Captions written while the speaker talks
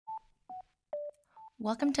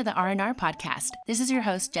Welcome to the R&R podcast. This is your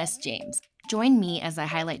host, Jess James. Join me as I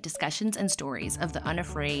highlight discussions and stories of the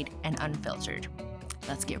unafraid and unfiltered.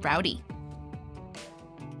 Let's get rowdy.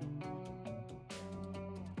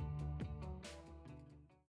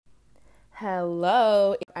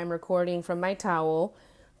 Hello. I'm recording from my towel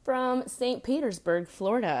from St. Petersburg,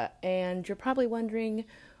 Florida. And you're probably wondering,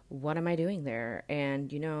 what am I doing there?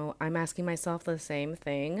 And, I'm asking myself the same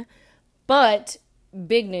thing. But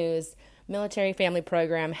big news. Military Family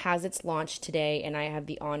Program has its launch today, and I have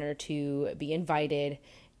the honor to be invited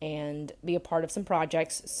and be a part of some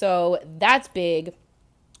projects. So that's big.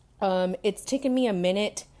 It's taken me a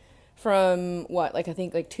minute from I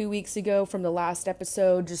think 2 weeks ago from the last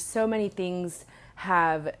episode. Just so many things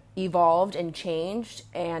have evolved and changed,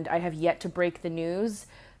 and I have yet to break the news.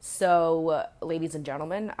 So, ladies and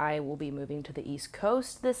gentlemen, I will be moving to the East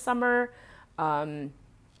Coast this summer.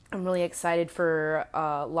 I'm really excited for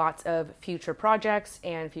lots of future projects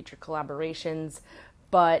and future collaborations.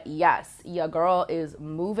 But yes, your girl is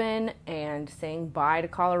moving and saying bye to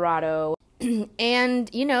Colorado and,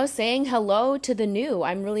 saying hello to the new.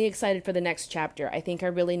 I'm really excited for the next chapter. I think I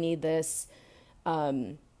really need this,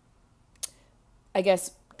 transitioning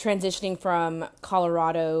from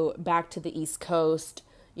Colorado back to the East Coast.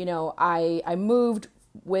 I moved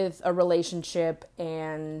with a relationship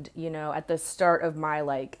and, at the start of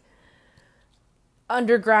my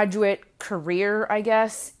undergraduate career, I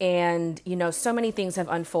guess. And, so many things have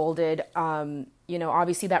unfolded.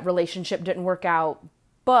 Obviously that relationship didn't work out,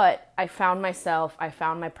 but I found myself, I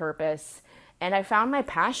found my purpose, and I found my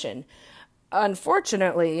passion.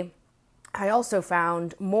 Unfortunately, I also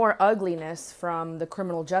found more ugliness from the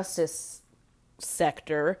criminal justice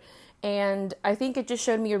sector. And I think it just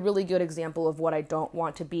showed me a really good example of what I don't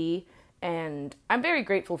want to be. And I'm very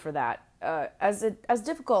grateful for that. As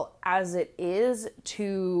difficult as it is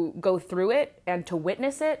to go through it and to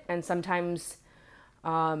witness it and sometimes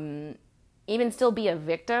even still be a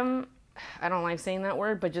victim. I don't like saying that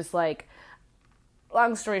word, but just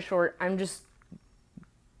long story short, I'm just,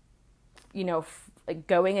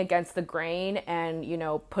 going against the grain and,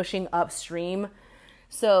 pushing upstream.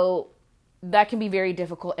 So that can be very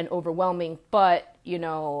difficult and overwhelming, but,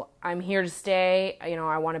 I'm here to stay.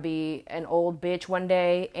 I want to be an old bitch one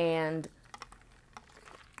day, and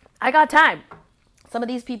I got time. Some of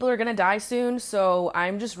these people are going to die soon, so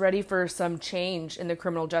I'm just ready for some change in the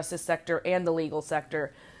criminal justice sector and the legal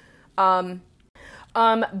sector. But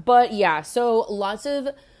yeah, so lots of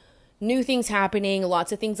new things happening,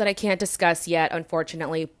 lots of things that I can't discuss yet,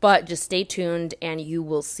 unfortunately, but just stay tuned and you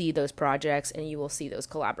will see those projects and you will see those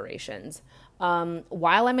collaborations.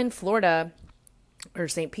 While I'm in Florida or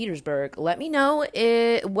St. Petersburg, let me know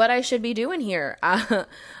what I should be doing here.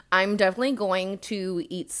 I'm definitely going to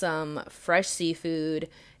eat some fresh seafood,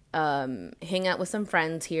 hang out with some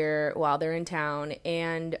friends here while they're in town,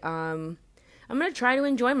 and I'm going to try to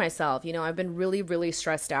enjoy myself. I've been really, really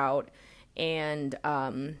stressed out and,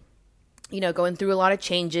 going through a lot of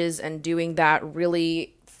changes and doing that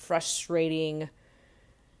really frustrating,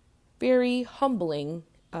 very humbling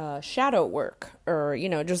shadow work, or,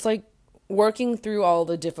 just working through all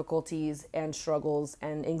the difficulties and struggles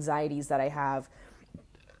and anxieties that I have,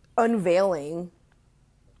 unveiling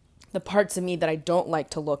the parts of me that I don't like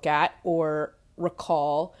to look at or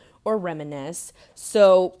recall or reminisce.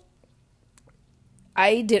 So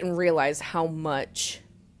I didn't realize how much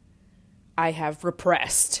I have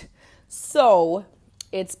repressed. So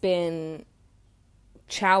it's been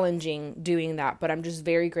challenging doing that, but I'm just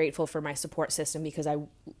very grateful for my support system because I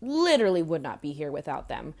literally would not be here without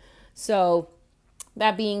them. So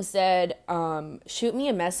that being said, shoot me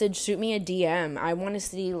a message, shoot me a DM. I want to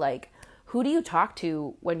see who do you talk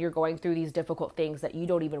to when you're going through these difficult things that you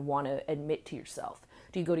don't even want to admit to yourself?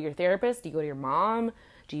 Do you go to your therapist? Do you go to your mom?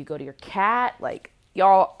 Do you go to your cat?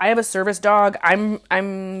 Y'all, I have a service dog. I'm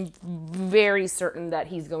very certain that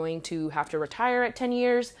he's going to have to retire at 10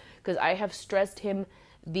 years because I have stressed him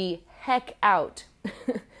the heck out.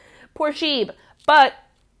 Poor sheep. But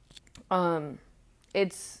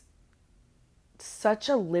it's such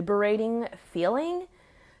a liberating feeling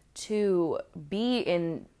to be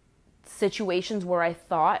in situations where I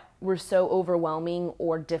thought were so overwhelming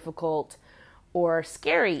or difficult or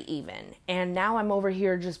scary even. And now I'm over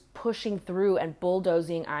here just pushing through and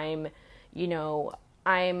bulldozing. I'm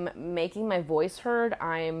making my voice heard.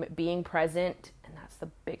 I'm being present. And that's the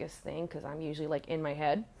biggest thing because I'm usually in my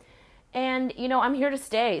head. And, I'm here to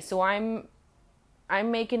stay. So I'm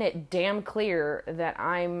making it damn clear that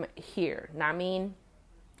I'm here. Know what I mean?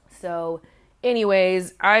 So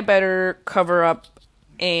anyways, I better cover up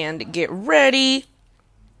and get ready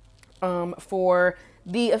for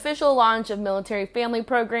the official launch of Military Family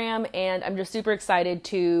Program, and I'm just super excited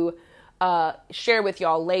to share with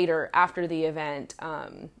y'all later after the event,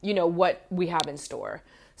 what we have in store.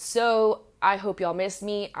 So I hope y'all missed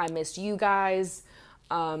me. I missed you guys.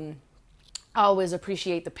 I always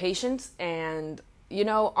appreciate the patience, and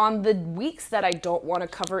on the weeks that I don't want to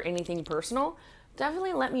cover anything personal,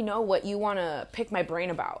 definitely let me know what you want to pick my brain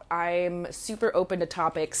about. I'm super open to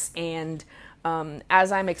topics, and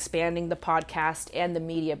as I'm expanding the podcast and the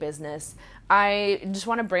media business, I just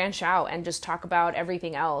want to branch out and just talk about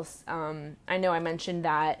everything else. I know I mentioned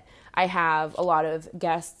that I have a lot of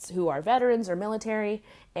guests who are veterans or military,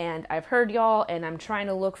 and I've heard y'all, and I'm trying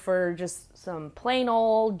to look for just some plain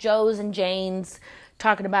old Joes and Janes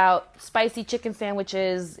talking about spicy chicken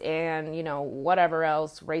sandwiches and, whatever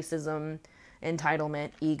else, racism,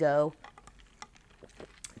 entitlement, ego.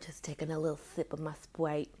 Just taking a little sip of my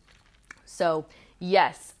Sprite. So,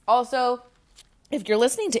 yes. Also, if you're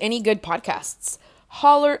listening to any good podcasts,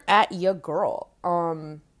 holler at ya girl.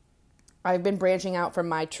 I've been branching out from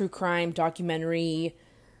my true crime documentary,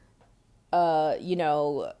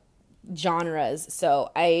 genres.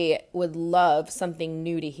 So I would love something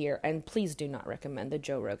new to hear. And please do not recommend the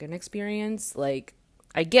Joe Rogan Experience.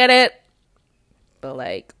 I get it,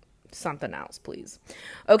 but something else, please.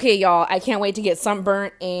 Okay, y'all, I can't wait to get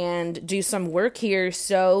sunburnt and do some work here.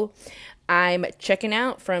 So I'm checking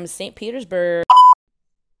out from St. Petersburg.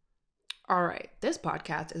 All right, this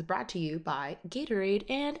podcast is brought to you by Gatorade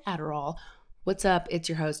and Adderall. What's up? It's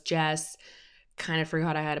your host, Jess. Kind of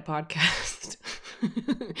forgot I had a podcast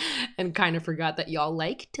and kind of forgot that y'all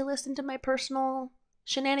like to listen to my personal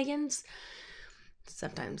shenanigans.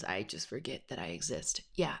 Sometimes I just forget that I exist.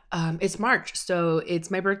 Yeah, it's March, so it's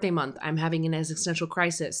my birthday month. I'm having an existential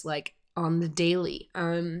crisis, on the daily.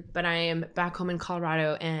 But I am back home in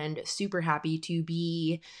Colorado and super happy to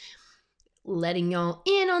be letting y'all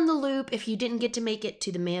in on the loop. If you didn't get to make it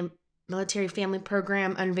to the Military Family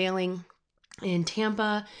Program unveiling in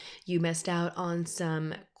Tampa, you missed out on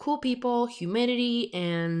some cool people, humidity,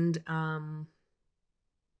 and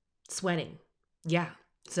sweating. Yeah.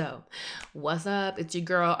 So, what's up? It's your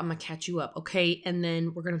girl. I'm going to catch you up, okay? And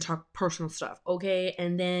then we're going to talk personal stuff, okay?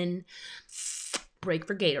 And then break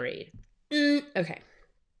for Gatorade. Okay.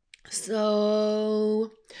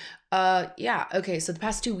 So, okay. So the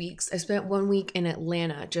past 2 weeks, I spent 1 week in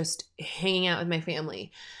Atlanta just hanging out with my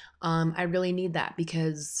family. I really need that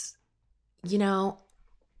because, I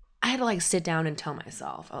had to sit down and tell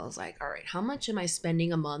myself, I was like, all right, how much am I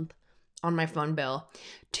spending a month on my phone bill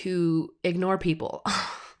to ignore people?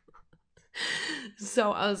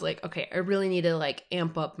 So I was like, okay, I really need to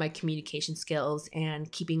amp up my communication skills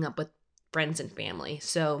and keeping up with friends and family.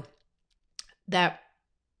 So that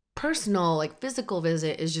personal physical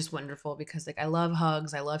visit is just wonderful because I love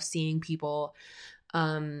hugs, I love seeing people,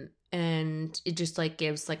 and it just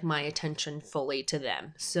gives my attention fully to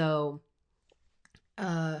them. So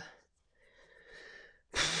I'm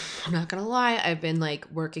not gonna lie, I've been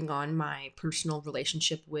working on my personal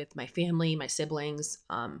relationship with my family, my siblings,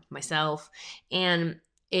 myself, and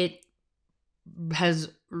it has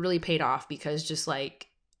really paid off because just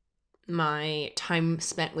my time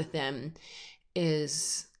spent with them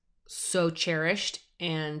is so cherished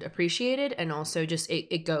and appreciated, and also just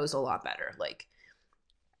it goes a lot better.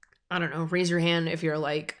 I don't know, raise your hand if you're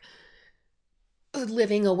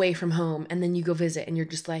living away from home and then you go visit and you're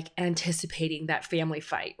just anticipating that family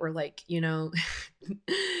fight or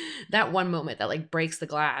that one moment that breaks the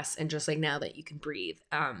glass and just now that you can breathe.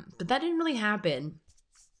 But that didn't really happen.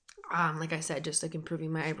 Like I said, just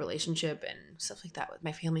improving my relationship and stuff like that with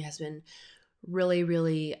my family has been really,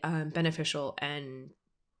 really beneficial and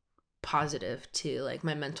positive to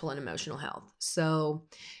my mental and emotional health. So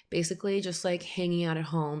basically just hanging out at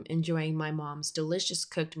home, enjoying my mom's delicious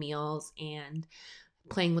cooked meals and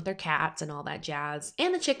playing with their cats and all that jazz,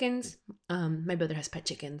 and the chickens. My brother has pet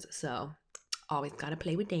chickens, so always gotta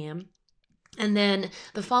play with them. And then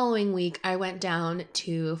the following week I went down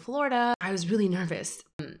to Florida. I was really nervous.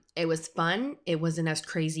 It was fun. It wasn't as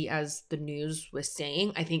crazy as the news was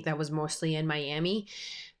saying. I think that was mostly in Miami.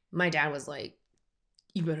 My dad was like,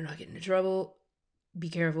 you better not get into trouble. Be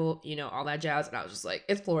careful, all that jazz. And I was just like,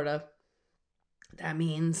 it's Florida. That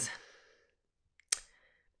means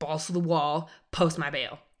balls to the wall, post my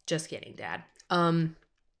bail. Just kidding, Dad.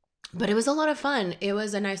 But it was a lot of fun. It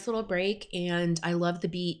was a nice little break, and I love the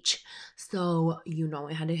beach. So,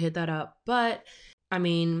 I had to hit that up. But,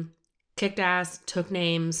 kicked ass, took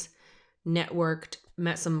names, networked,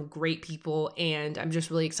 met some great people, and I'm just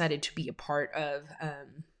really excited to be a part of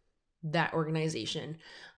that organization.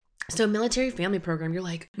 So Military Family Program, you're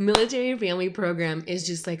like, Military Family Program is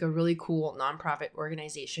just like a really cool nonprofit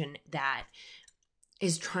organization that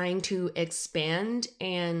is trying to expand.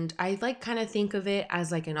 And I like kind of think of it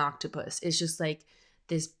as like an octopus. It's just like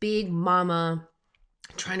this big mama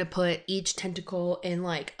trying to put each tentacle in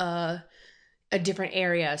like a different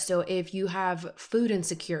area. So if you have food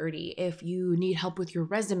insecurity, if you need help with your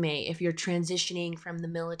resume, if you're transitioning from the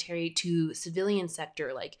military to civilian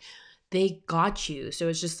sector, like they got you. So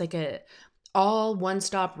it's just like a all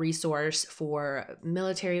one-stop resource for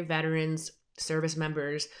military veterans, service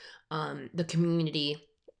members, the community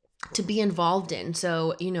to be involved in.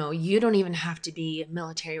 So, you don't even have to be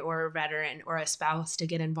military or a veteran or a spouse to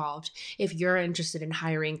get involved. If you're interested in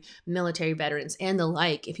hiring military veterans and the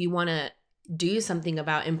like, if you want to do something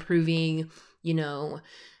about improving,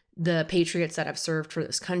 the patriots that have served for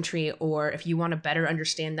this country, or if you want to better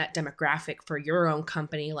understand that demographic for your own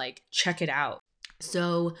company, like check it out.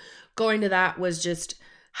 So going to that was just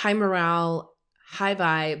high morale, high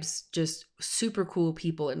vibes, just super cool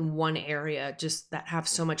people in one area, just that have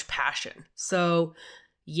so much passion. So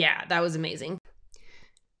yeah, that was amazing.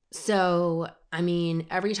 So, I mean,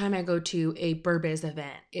 every time I go to a Burbiz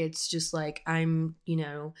event, it's just like I'm,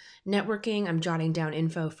 networking, I'm jotting down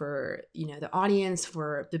info for, the audience,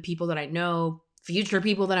 for the people that I know, future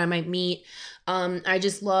people that I might meet. I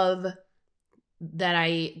just love that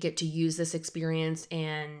I get to use this experience,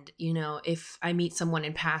 and, if I meet someone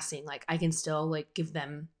in passing, like I can still like give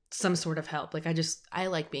them some sort of help. Like I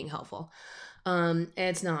like being helpful. And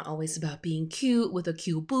it's not always about being cute with a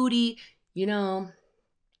cute booty,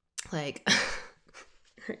 like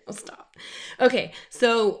I'll stop. Okay,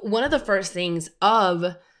 so one of the first things of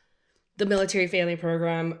the Military Family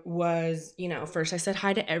Program was, first I said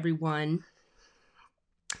hi to everyone,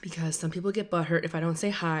 because some people get butthurt if I don't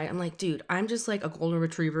say hi. I'm like, dude, I'm just like a golden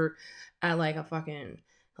retriever at like a fucking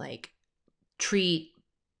like treat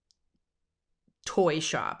toy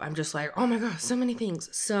shop. I'm just like, oh my god, so many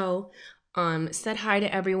things. So said hi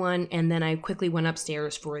to everyone, and then I quickly went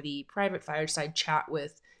upstairs for the private fireside chat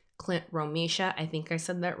with Clint Romesha. I think I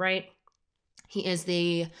said that right. He is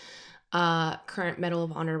the current Medal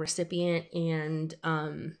of Honor recipient, and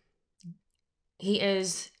he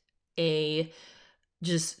is a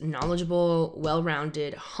just knowledgeable,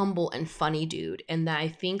 well-rounded, humble, and funny dude. And I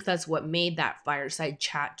think that's what made that fireside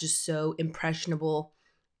chat just so impressionable.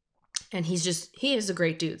 And he is a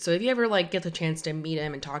great dude. So if you ever like get the chance to meet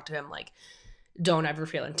him and talk to him, like don't ever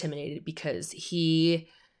feel intimidated, because he's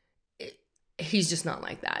just not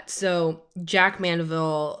like that. So Jack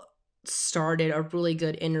Mandeville started a really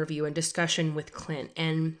good interview and discussion with Clint,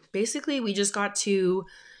 and basically we just got to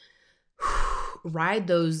ride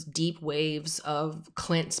those deep waves of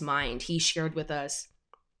Clint's mind. He shared with us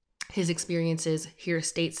his experiences here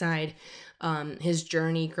stateside, his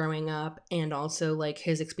journey growing up, and also like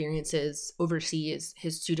his experiences overseas,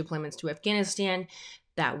 his 2 deployments to Afghanistan,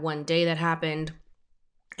 that one day that happened,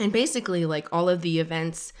 and basically like all of the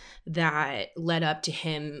events that led up to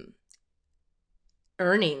him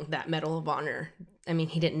earning that Medal of Honor. I mean,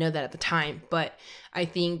 he didn't know that at the time, but I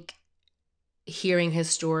think hearing his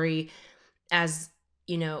story as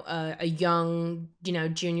a young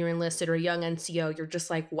junior enlisted or a young NCO, you're just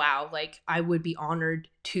like, wow, like I would be honored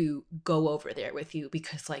to go over there with you,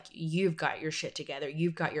 because like you've got your shit together,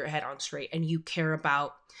 you've got your head on straight, and you care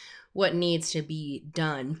about what needs to be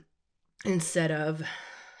done instead of,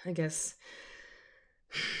 I guess,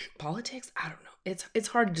 politics. I don't know, it's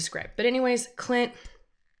hard to describe. But anyways, Clint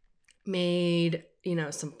made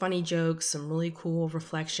some funny jokes, some really cool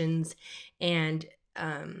reflections, and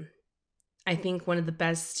I think one of the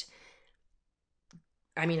best,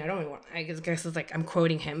 I mean, I guess it's like I'm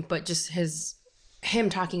quoting him, but just him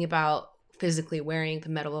talking about physically wearing the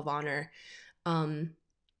Medal of Honor.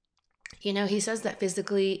 He says that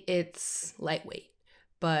physically it's lightweight,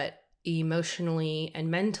 but emotionally and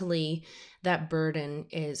mentally that burden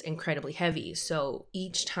is incredibly heavy. So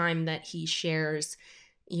each time that he shares,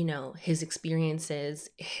 his experiences,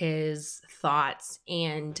 his thoughts,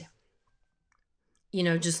 and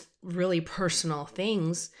just really personal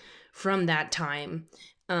things from that time,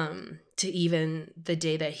 to even the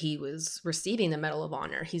day that he was receiving the Medal of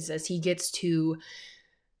Honor. He says he gets to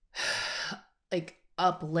like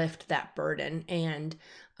uplift that burden, and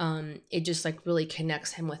it just like really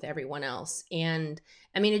connects him with everyone else. And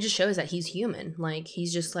I mean, it just shows that he's human. Like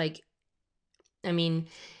he's just like, I mean,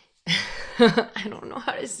 I don't know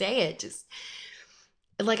how to say it. Just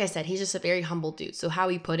like I said, he's just a very humble dude. So how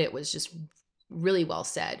he put it was just really well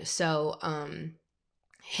said. So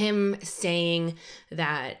him saying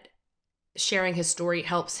that sharing his story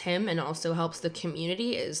helps him and also helps the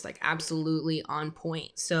community is like absolutely on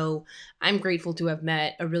point. So I'm grateful to have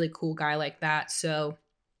met a really cool guy like that. So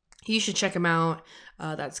you should check him out.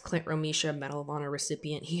 That's Clint Romisha, Medal of Honor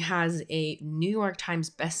recipient. He has a New York Times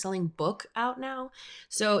bestselling book out now.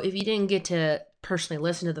 So if you didn't get to personally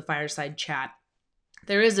listen to the fireside chat,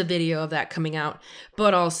 there is a video of that coming out.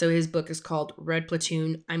 But also his book is called Red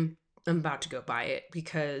Platoon. I'm about to go buy it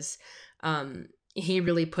because he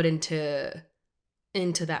really put into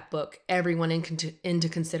that book everyone into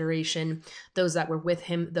consideration, those that were with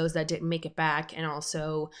him, those that didn't make it back. And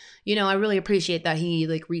also, I really appreciate that he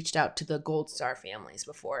like reached out to the Gold Star families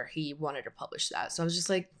before he wanted to publish that. So I was just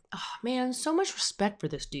like, oh man, so much respect for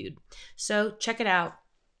this dude. So check it out.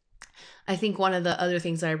 I think one of the other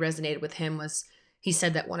things that I resonated with him was he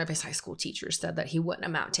said that one of his high school teachers said that he wouldn't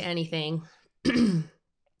amount to anything.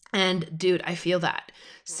 And dude, I feel that.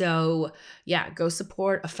 So yeah, go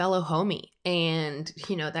support a fellow homie. And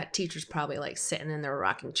that teacher's probably like sitting in their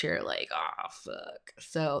rocking chair, like, oh fuck.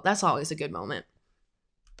 So that's always a good moment.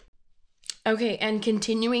 Okay, and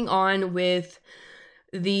continuing on with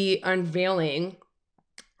the unveiling,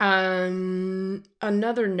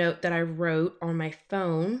 another note that I wrote on my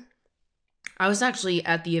phone. I was actually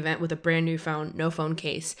at the event with a brand new phone, no phone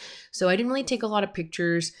case. So I didn't really take a lot of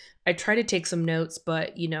pictures. I tried to take some notes,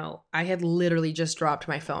 but I had literally just dropped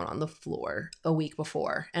my phone on the floor a week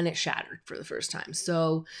before and it shattered for the first time.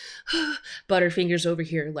 So Butterfingers over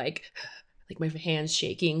here, like my hands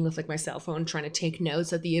shaking with like my cell phone trying to take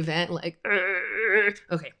notes at the event. Like,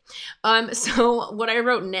 okay. So what I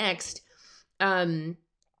wrote next,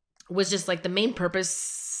 was just like the main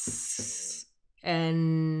purpose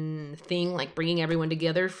and thing, like bringing everyone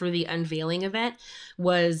together for the unveiling event,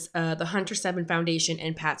 was the Hunter 7 Foundation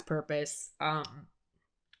and Pat's Purpose.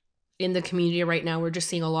 In the community right now, we're just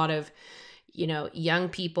seeing a lot of young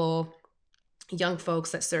people, young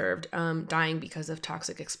folks that served, dying because of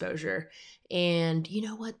toxic exposure. And you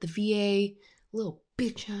know what, the VA, little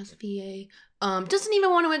bitch ass VA, doesn't even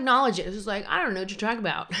want to acknowledge it. It's just like, I don't know what you're talking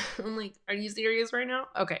about. I'm like, are you serious right now?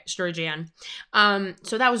 Okay, story Jan.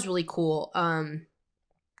 So that was really cool.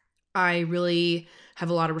 I really have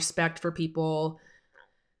a lot of respect for people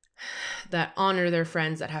that honor their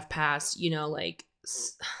friends that have passed. Like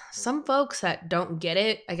some folks that don't get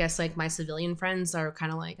it, I guess, like my civilian friends are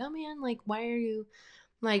kind of like, oh man, like, why are you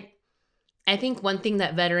like, I think one thing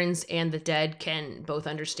that veterans and the dead can both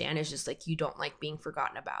understand is just like you don't like being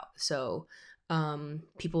forgotten about. So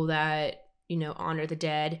people that honor the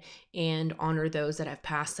dead and honor those that have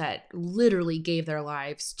passed that literally gave their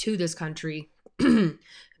lives to this country,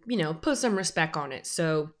 put some respect on it.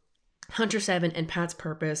 So Hunter 7 and Pat's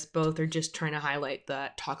Purpose both are just trying to highlight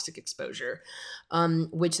that toxic exposure,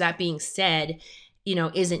 which, that being said,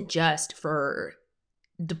 isn't just for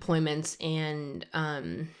deployments and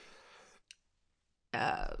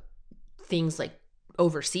things like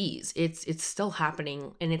overseas. It's still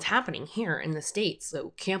happening, and it's happening here in the States.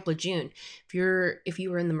 So Camp Lejeune, if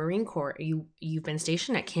you were in the Marine Corps, you've been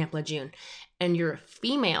stationed at Camp Lejeune and you're a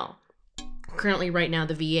female, currently right now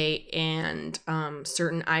the VA and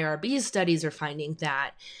certain IRB studies are finding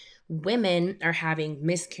that women are having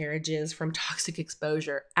miscarriages from toxic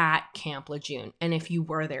exposure at Camp Lejeune. And if you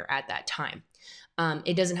were there at that time,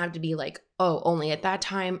 it doesn't have to be like, oh, only at that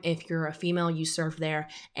time. If you're a female, you served there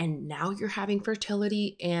and now you're having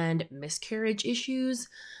fertility and miscarriage issues,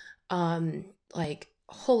 like,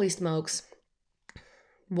 holy smokes.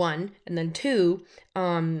 One, and then two,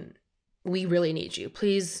 we really need you.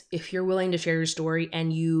 Please, if you're willing to share your story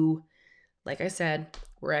and you, like I said,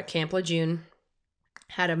 were at Camp Lejeune,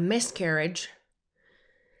 had a miscarriage,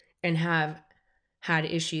 and have had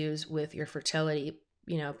issues with your fertility,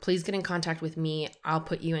 please get in contact with me. I'll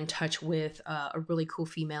put you in touch with a really cool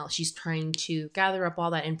female. She's trying to gather up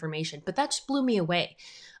all that information. But that just blew me away.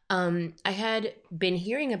 I had been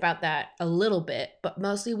hearing about that a little bit, but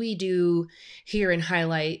mostly we do hear and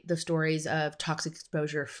highlight the stories of toxic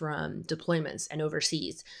exposure from deployments and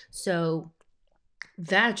overseas. So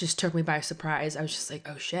that just took me by surprise. I was just like,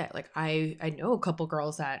 oh shit. Like I know a couple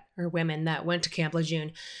girls that are women that went to Camp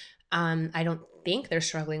Lejeune. I don't think they're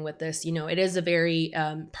struggling with this. It is a very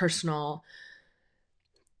personal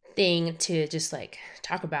thing to just like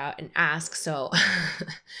talk about and ask. So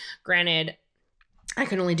granted, I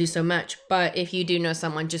can only do so much, but if you do know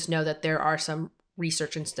someone, just know that there are some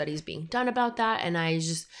research and studies being done about that. And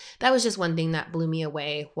that was just one thing that blew me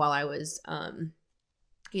away while I was,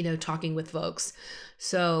 talking with folks.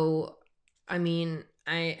 So, I mean,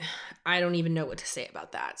 I don't even know what to say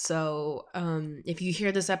about that. So, if you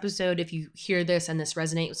hear this episode, if you hear this and this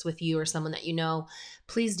resonates with you or someone that you know,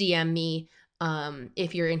 please DM me.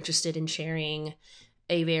 if you're interested in sharing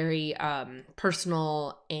a very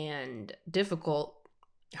personal and difficult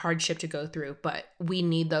hardship to go through. But we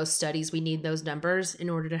need those studies, we need those numbers in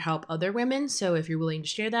order to help other women. So if you're willing to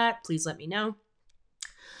share that, please let me know.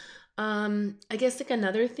 I guess like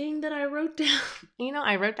another thing that I wrote down,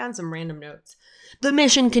 I wrote down some random notes. The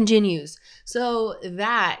mission continues. So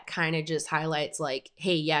that kind of just highlights like,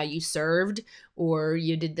 hey, yeah, you served or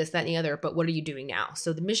you did this, that, and the other, but what are you doing now?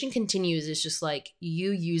 So the mission continues is just like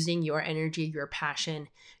you using your energy, your passion,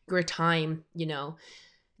 your time,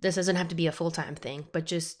 this doesn't have to be a full-time thing, but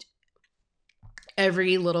just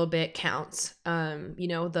every little bit counts.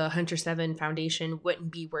 The Hunter 7 Foundation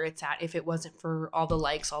wouldn't be where it's at if it wasn't for all the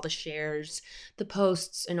likes, all the shares, the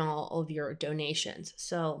posts, and all of your donations.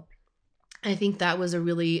 So I think that was a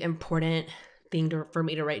really important thing for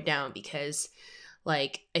me to write down because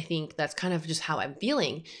like I think that's kind of just how I'm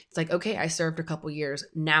feeling. It's like, okay, I served a couple years.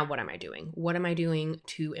 Now what am I doing? What am I doing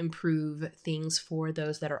to improve things for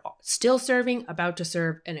those that are still serving, about to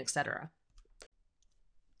serve, and etc.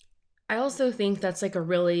 I also think that's like a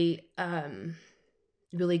really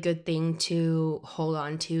really good thing to hold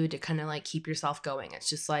on to kind of like keep yourself going. It's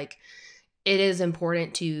just like it is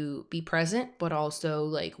important to be present, but also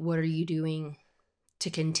like what are you doing to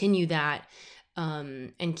continue that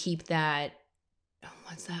and keep that,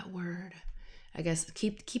 what's that word? I guess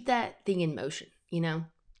keep that thing in motion,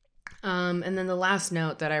 and then the last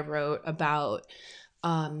note that I wrote about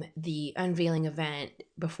the unveiling event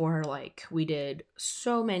before, like we did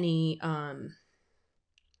so many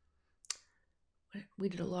we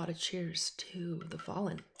did a lot of cheers to the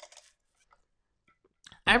fallen.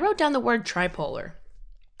 I wrote down the word tripolar,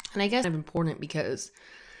 and I guess it's important because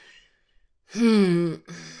that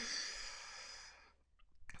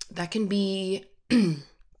can be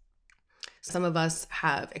some of us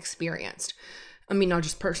have experienced. I mean, not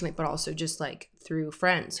just personally, but also just like through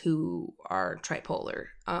friends who are tripolar.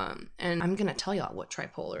 And I'm going to tell y'all what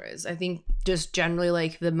tripolar is. I think just generally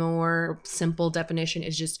like the more simple definition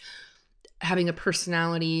is just having a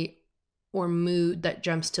personality or mood that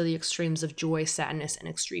jumps to the extremes of joy, sadness, and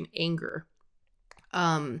extreme anger.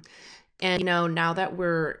 And now that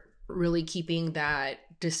we're really keeping that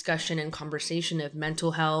discussion and conversation of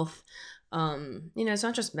mental health, it's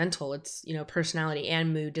not just mental, it's, personality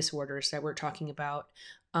and mood disorders that we're talking about,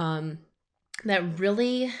 that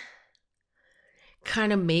really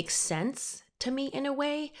kind of makes sense to me in a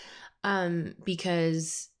way,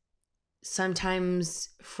 because sometimes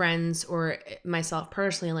friends or myself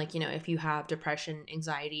personally, like, if you have depression,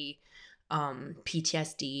 anxiety,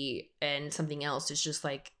 PTSD, and something else, it's just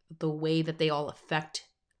like the way that they all affect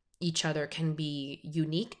each other can be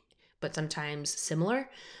unique, but sometimes similar.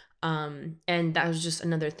 And that was just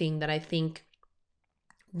another thing that I think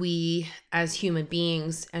we as human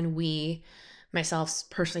beings, and myself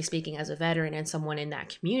personally speaking as a veteran and someone in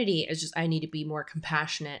that community, is just I need to be more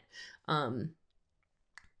compassionate.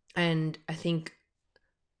 And I think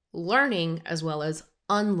learning as well as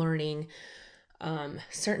unlearning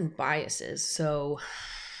certain biases. So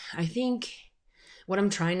I think what I'm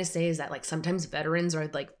trying to say is that like sometimes veterans are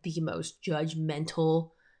like the most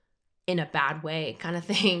judgmental in a bad way kind of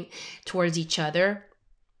thing towards each other.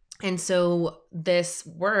 And so this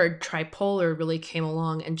word tripolar really came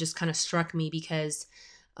along and just kind of struck me because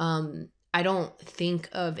I don't think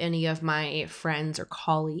of any of my friends or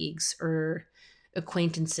colleagues or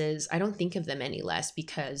acquaintances, I don't think of them any less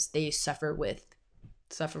because they suffer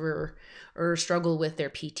or struggle with their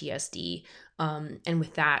PTSD. And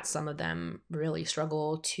with that, some of them really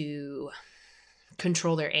struggle to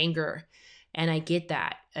control their anger. And I get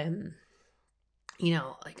that.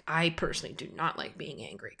 Like I personally do not like being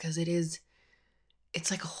angry because it's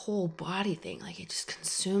like a whole body thing. Like it just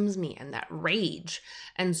consumes me, and that rage.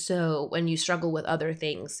 And so when you struggle with other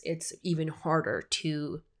things, it's even harder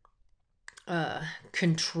to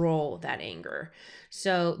control that anger.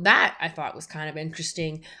 So that I thought was kind of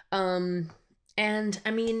interesting. And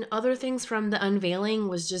I mean, other things from the unveiling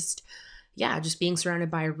was just being surrounded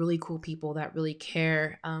by really cool people that really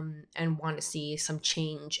care, and want to see some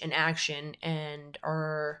change and action, and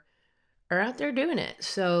are out there doing it.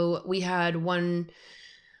 So we had one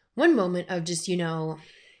moment of just,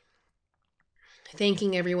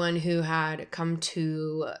 thanking everyone who had come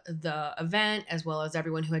to the event, as well as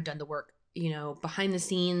everyone who had done the work, behind the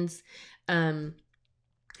scenes, and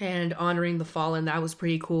honoring the fallen. That was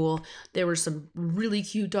pretty cool. There were some really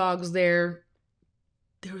cute dogs there.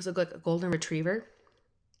 There was like a golden retriever,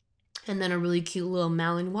 and then a really cute little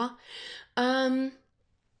Malinois.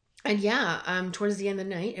 And yeah, towards the end of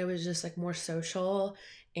the night, it was just like more social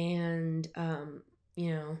and,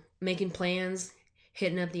 making plans,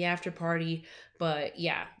 hitting up the after party. But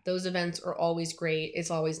yeah, those events are always great. It's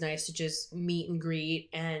always nice to just meet and greet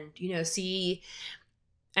and, see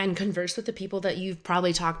and converse with the people that you've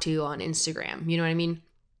probably talked to on Instagram. You know what I mean?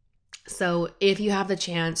 So if you have the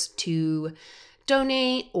chance to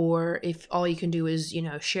donate, or if all you can do is,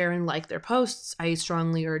 share and like their posts, I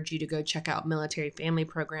strongly urge you to go check out Military Family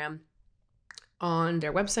Program on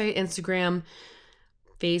their website, Instagram,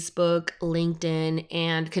 Facebook, LinkedIn,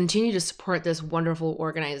 and continue to support this wonderful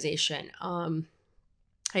organization.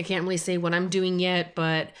 I can't really say what I'm doing yet,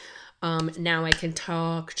 but now I can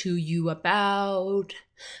talk to you about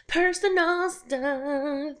personal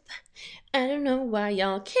stuff. I don't know why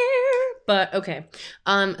y'all care, but okay.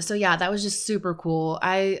 So yeah, that was just super cool.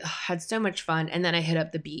 I had so much fun, and then I hit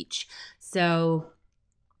up the beach. So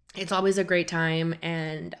it's always a great time,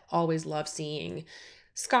 and always love seeing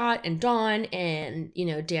Scott and Dawn and,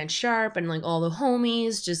 Dan Sharp and like all the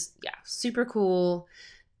homies. Just, yeah, super cool.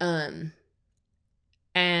 And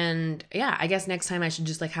yeah, I guess next time I should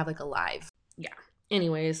just like have like a live. Yeah.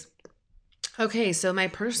 Anyways. Okay, so my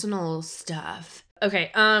personal stuff.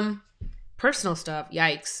 Okay, personal stuff.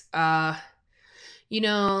 Yikes. You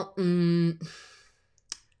know,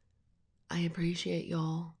 I appreciate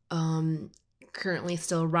y'all. Currently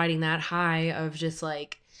still riding that high of just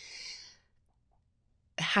like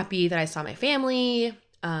happy that I saw my family,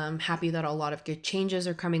 happy that a lot of good changes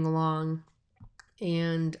are coming along.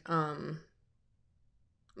 And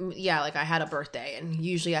yeah, like I had a birthday, and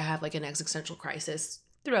usually I have like an existential crisis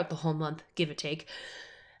throughout the whole month, give or take.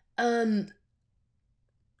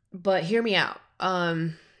 But hear me out.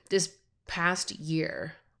 This past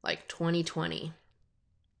year, like 2020,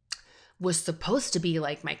 was supposed to be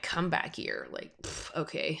like my comeback year. Like,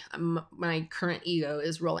 okay, my current ego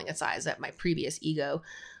is rolling its eyes at my previous ego.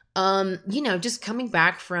 Just coming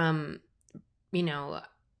back from, you know,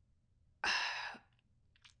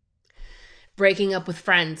 breaking up with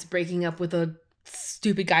friends, breaking up with a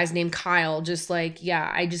stupid guy's named Kyle. Just like,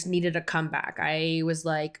 yeah, I just needed a comeback. I was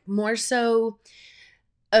like more so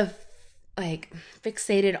of like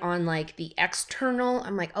fixated on like the external.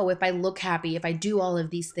 I'm like, oh, if I look happy, if I do all of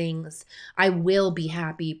these things, I will be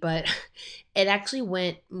happy. But it actually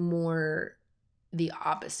went more the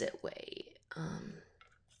opposite way.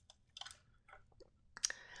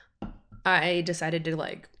 I decided to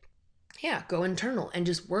like, yeah, go internal and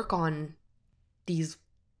just work on these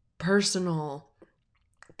personal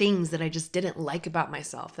things that I just didn't like about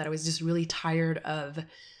myself, that I was just really tired of.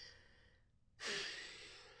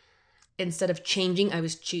 Instead of changing, I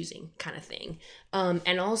was choosing, kind of thing.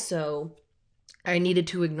 And also, I needed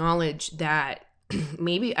to acknowledge that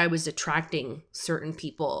maybe I was attracting certain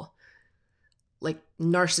people, like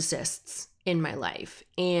narcissists in my life.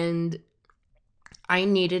 And I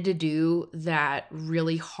needed to do that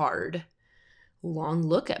really hard, long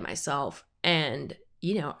look at myself and,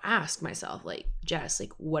 ask myself, like, Jess,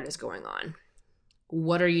 like, what is going on?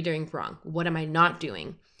 What are you doing wrong? What am I not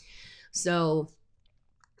doing? So,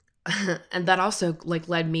 and that also like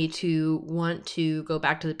led me to want to go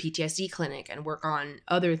back to the PTSD clinic and work on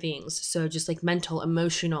other things. So just like mental,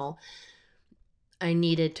 emotional, I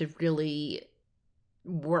needed to really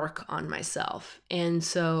work on myself. And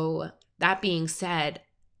so that being said,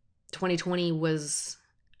 2020 was,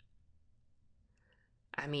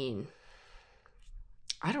 I mean,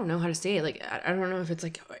 I don't know how to say it. Like, I don't know if it's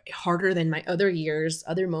like harder than my other years,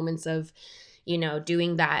 other moments of,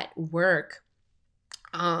 doing that work.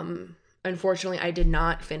 Unfortunately, I did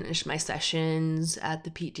not finish my sessions at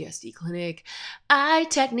the PTSD clinic. I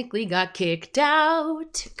technically got kicked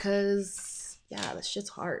out because, yeah, that shit's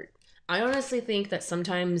hard. I honestly think that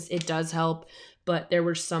sometimes it does help, but there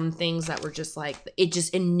were some things that were just like, it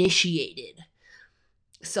just initiated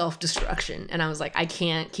self-destruction. And I was like, I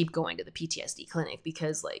can't keep going to the PTSD clinic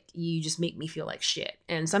because, like, you just make me feel like shit.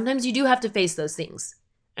 And sometimes you do have to face those things.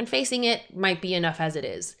 And facing it might be enough as it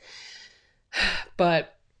is.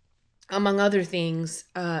 But among other things,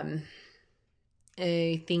 I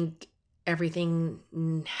think everything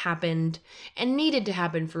happened and needed to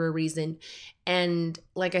happen for a reason. And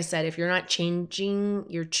like I said, if you're not changing,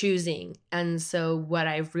 you're choosing. And so what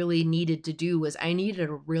I really needed to do was I needed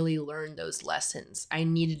to really learn those lessons. I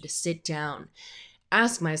needed to sit down,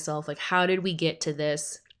 ask myself, like, how did we get to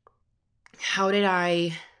this? How did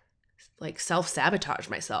I like self-sabotage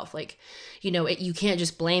myself? Like, you can't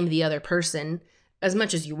just blame the other person as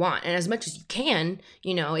much as you want and as much as you can.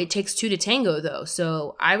 It takes two to tango though.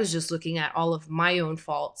 So I was just looking at all of my own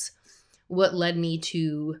faults, what led me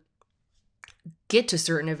to get to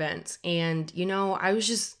certain events. And, I was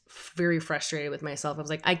just very frustrated with myself. I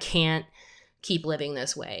was like, I can't keep living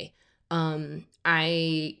this way.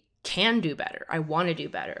 I can do better. I want to do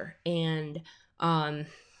better. And I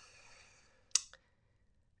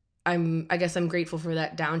guess I'm grateful for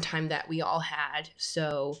that downtime that we all had.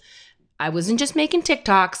 So I wasn't just making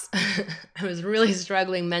TikToks. I was really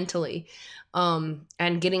struggling mentally. And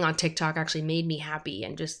getting on TikTok actually made me happy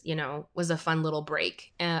and just, was a fun little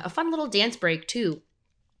break, a fun little dance break too.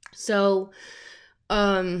 So,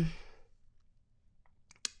 that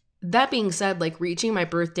being said, like reaching my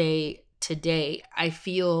birthday today, I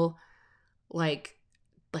feel like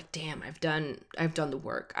damn, I've done the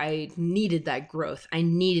work. I needed that growth. I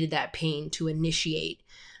needed that pain to initiate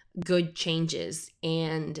good changes.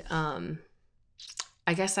 And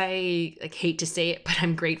I guess I hate to say it, but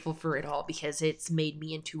I'm grateful for it all because it's made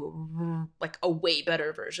me into a way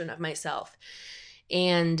better version of myself.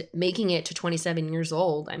 And making it to 27 years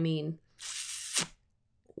old, I mean,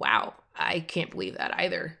 wow, I can't believe that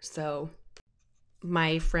either. So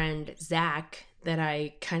my friend Zach, that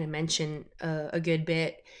I kind of mentioned a good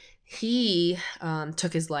bit, he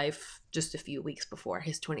took his life just a few weeks before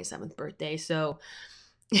his 27th birthday. So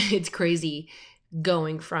it's crazy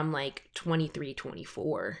going from 23,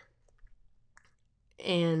 24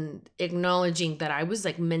 and acknowledging that I was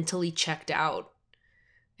mentally checked out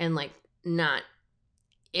and not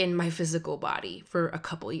in my physical body for a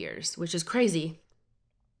couple years, which is crazy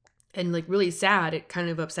and really sad. It kind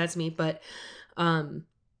of upsets me, but I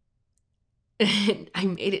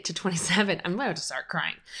made it to 27. I'm about to start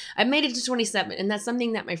crying. I made it to 27, and that's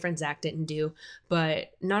something that my friend Zach didn't do.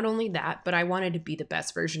 But not only that, but I wanted to be the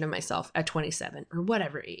best version of myself at 27 or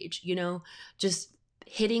whatever age, just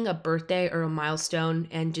hitting a birthday or a milestone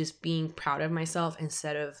and just being proud of myself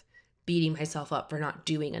instead of beating myself up for not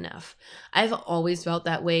doing enough. I've always felt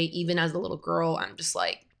that way, even as a little girl. I'm just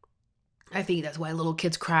I think that's why little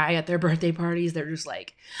kids cry at their birthday parties. They're just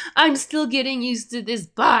I'm still getting used to this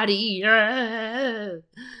body.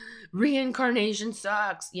 Reincarnation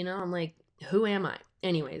sucks. I'm who am I?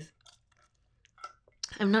 Anyways,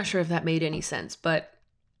 I'm not sure if that made any sense, but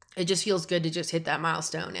it just feels good to just hit that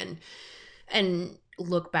milestone and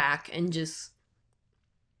look back and just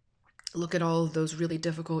look at all of those really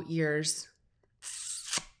difficult years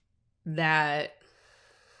that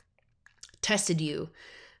tested you,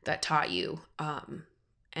 that taught you. And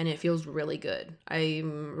it feels really good.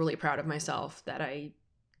 I'm really proud of myself that I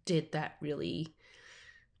did that really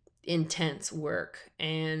intense work.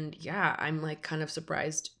 And yeah, I'm kind of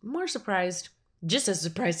surprised, more surprised, just as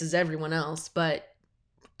surprised as everyone else. But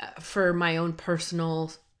for my own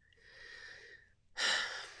personal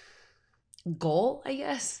goal, I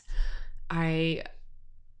guess, I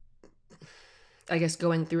guess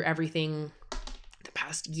going through everything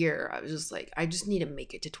past year, I was just I just need to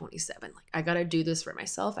make it to 27. I gotta do this for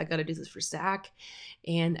myself. I gotta do this for Zach,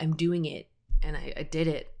 and I'm doing it, and I did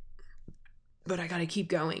it, but I gotta keep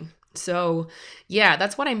going. So yeah,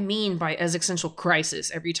 that's what I mean by existential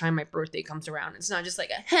crisis every time my birthday comes around. It's not just a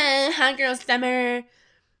hot girl summer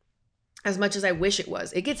as much as I wish it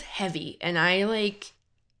was. It gets heavy, and I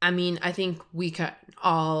think we can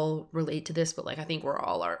all relate to this, but I think we're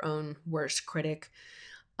all our own worst critic.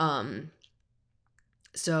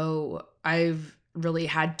 So I've really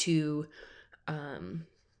had to, I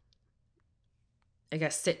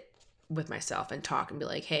guess, sit with myself and talk and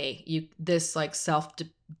be hey, this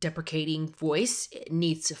self-deprecating voice, it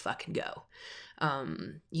needs to fucking go.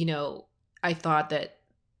 I thought that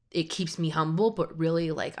it keeps me humble, but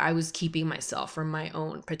really I was keeping myself from my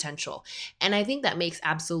own potential. And I think that makes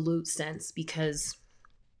absolute sense because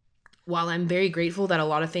while I'm very grateful that a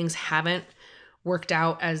lot of things haven't worked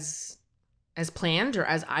out as planned or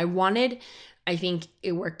as I wanted, I think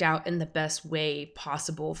it worked out in the best way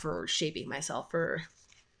possible for shaping myself for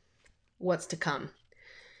what's to come.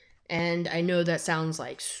 And I know that sounds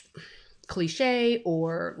cliche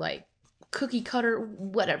or cookie cutter,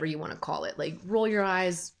 whatever you want to call it. Roll your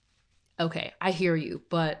eyes. Okay, I hear you.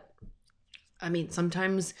 But I mean,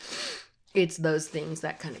 sometimes it's those things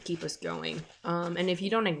that kind of keep us going. And if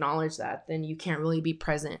you don't acknowledge that, then you can't really be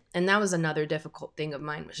present. And that was another difficult thing of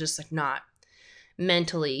mine, was just not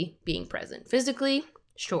mentally being present. Physically,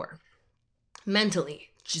 sure. Mentally,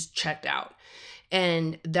 just checked out.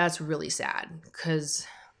 And that's really sad because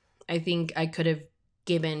I think I could have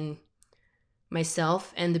given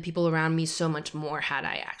myself and the people around me so much more had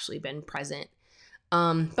I actually been present.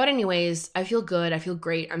 But anyways, I feel good. I feel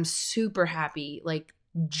great. I'm super happy,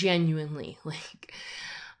 genuinely.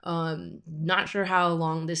 Not sure how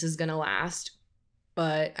long this is gonna last,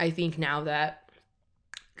 but I think now that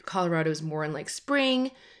Colorado is more in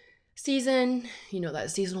spring season,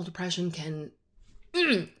 that seasonal depression can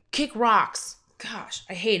kick rocks. Gosh,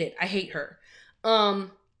 I hate it. I hate her.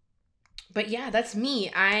 But yeah, that's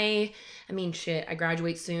me. I mean, shit, I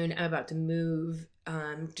graduate soon. I'm about to move.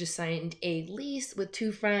 Just signed a lease with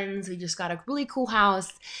two friends. We just got a really cool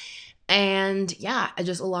house. And yeah,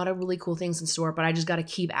 just a lot of really cool things in store, but I just got to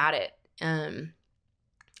keep at it.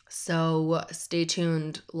 So stay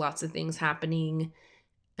tuned. Lots of things happening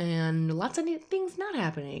and lots of things not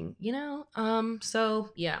happening, you know? So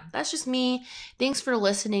yeah, that's just me. Thanks for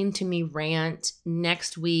listening to me rant.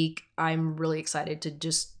 Next week, I'm really excited to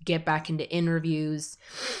just get back into interviews.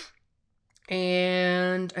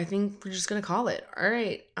 And I think we're just gonna call it. All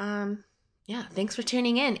right. Yeah, thanks for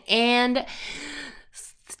tuning in and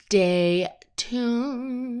stay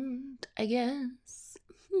tuned, I guess.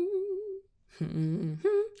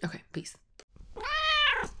 Okay, peace.